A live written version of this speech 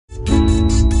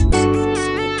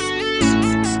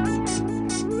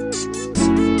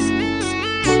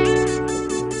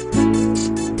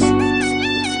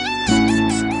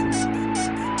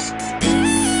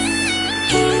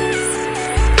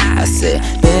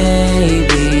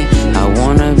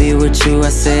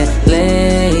said,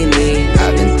 lately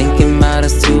I've been thinking about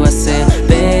us too. I said,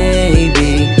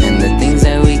 baby, and the things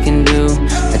that we can do,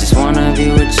 I just wanna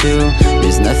be with you.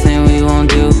 There's nothing we won't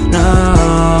do,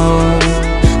 no.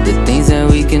 The things that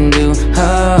we can do,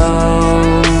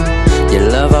 oh, your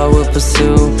love I will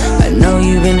pursue. I know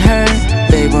you've been hurt,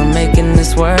 babe, we're making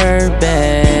this work,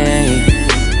 babe.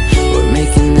 We're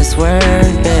making this work,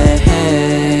 babe.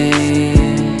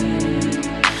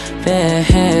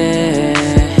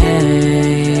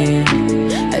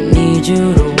 I need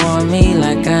you to want me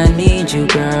like I need you,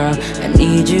 girl. I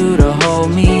need you to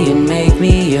hold me and make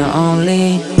me your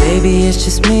only. Baby, it's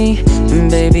just me, and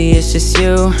baby, it's just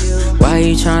you. Why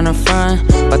you tryna front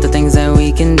about the things that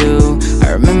we can do?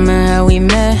 I remember how we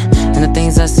met and the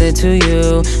things I said to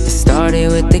you. It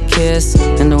started with the kiss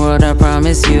and the world I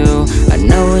promised you. I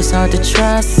know it's hard to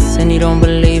trust and you don't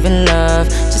believe in love.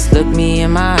 Just look me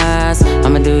in my eyes,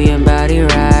 I'ma do your body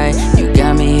right. You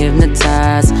got me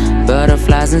hypnotized,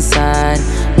 butterflies inside.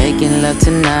 Making love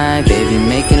tonight, baby,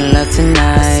 making love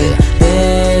tonight. I said,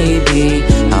 baby,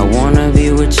 I wanna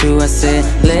be with you. I said,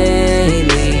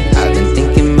 lately I've been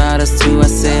thinking about us too. I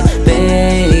said,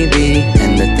 baby,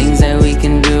 and the things that we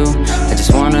can do, I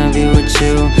just wanna be with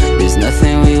you. There's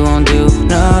nothing we won't do,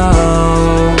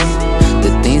 no.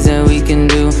 The things that we can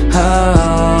do,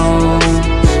 oh,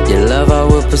 your love I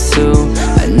will pursue.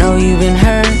 I know you've been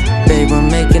hurt, babe, we're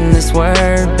making this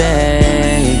work,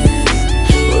 babe.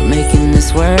 We're making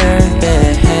this work,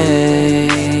 babe.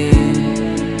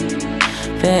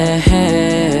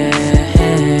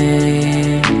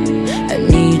 I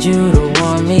need you to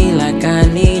want me like I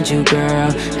need you,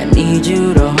 girl. I need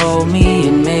you to hold me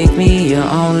and make me your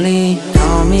only.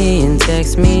 Call me and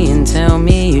text me and tell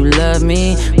me you love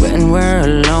me. When we're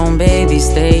alone, baby,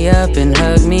 stay up and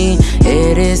hug me.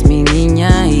 Eres mi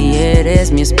niña y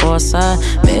eres mi esposa.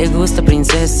 Me gusta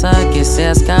princesa, que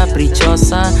seas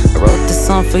caprichosa. I wrote this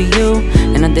song for you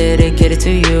and I dedicate it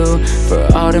to you. For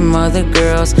all them other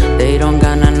girls, they don't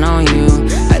got nothing on you.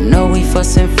 I know we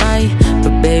fuss and fight,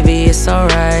 but baby, it's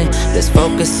alright. Let's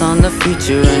focus on the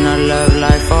future and our love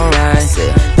life, alright. I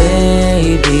said,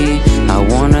 baby, I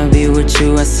wanna be with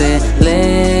you. I said,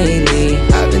 lately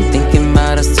I've been thinking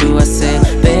about us too. I said,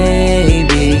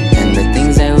 baby, and the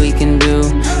things that we can do,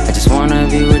 I just wanna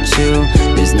be with you.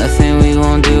 There's nothing we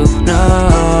won't do,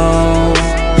 no.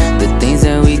 The things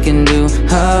that we can do,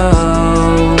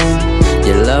 oh,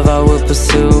 your love I will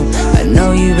pursue. I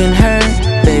know you've been hurt,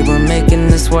 babe, we're making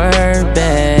this work,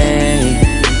 babe.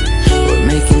 We're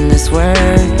making this work,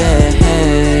 babe.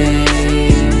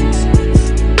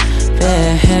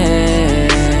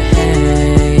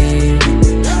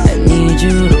 I need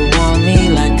you to want me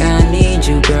like I need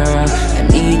you, girl. I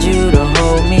need you to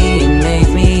hold me and make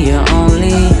me your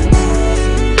only.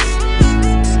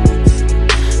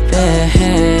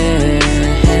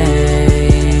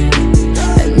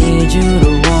 I need you to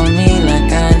want me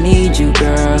like I need you,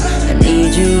 girl. I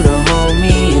need you to hold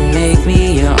me and make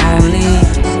me your only.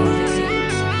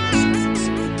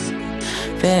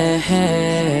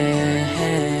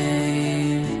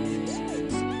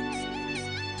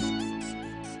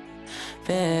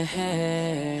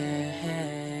 Babe.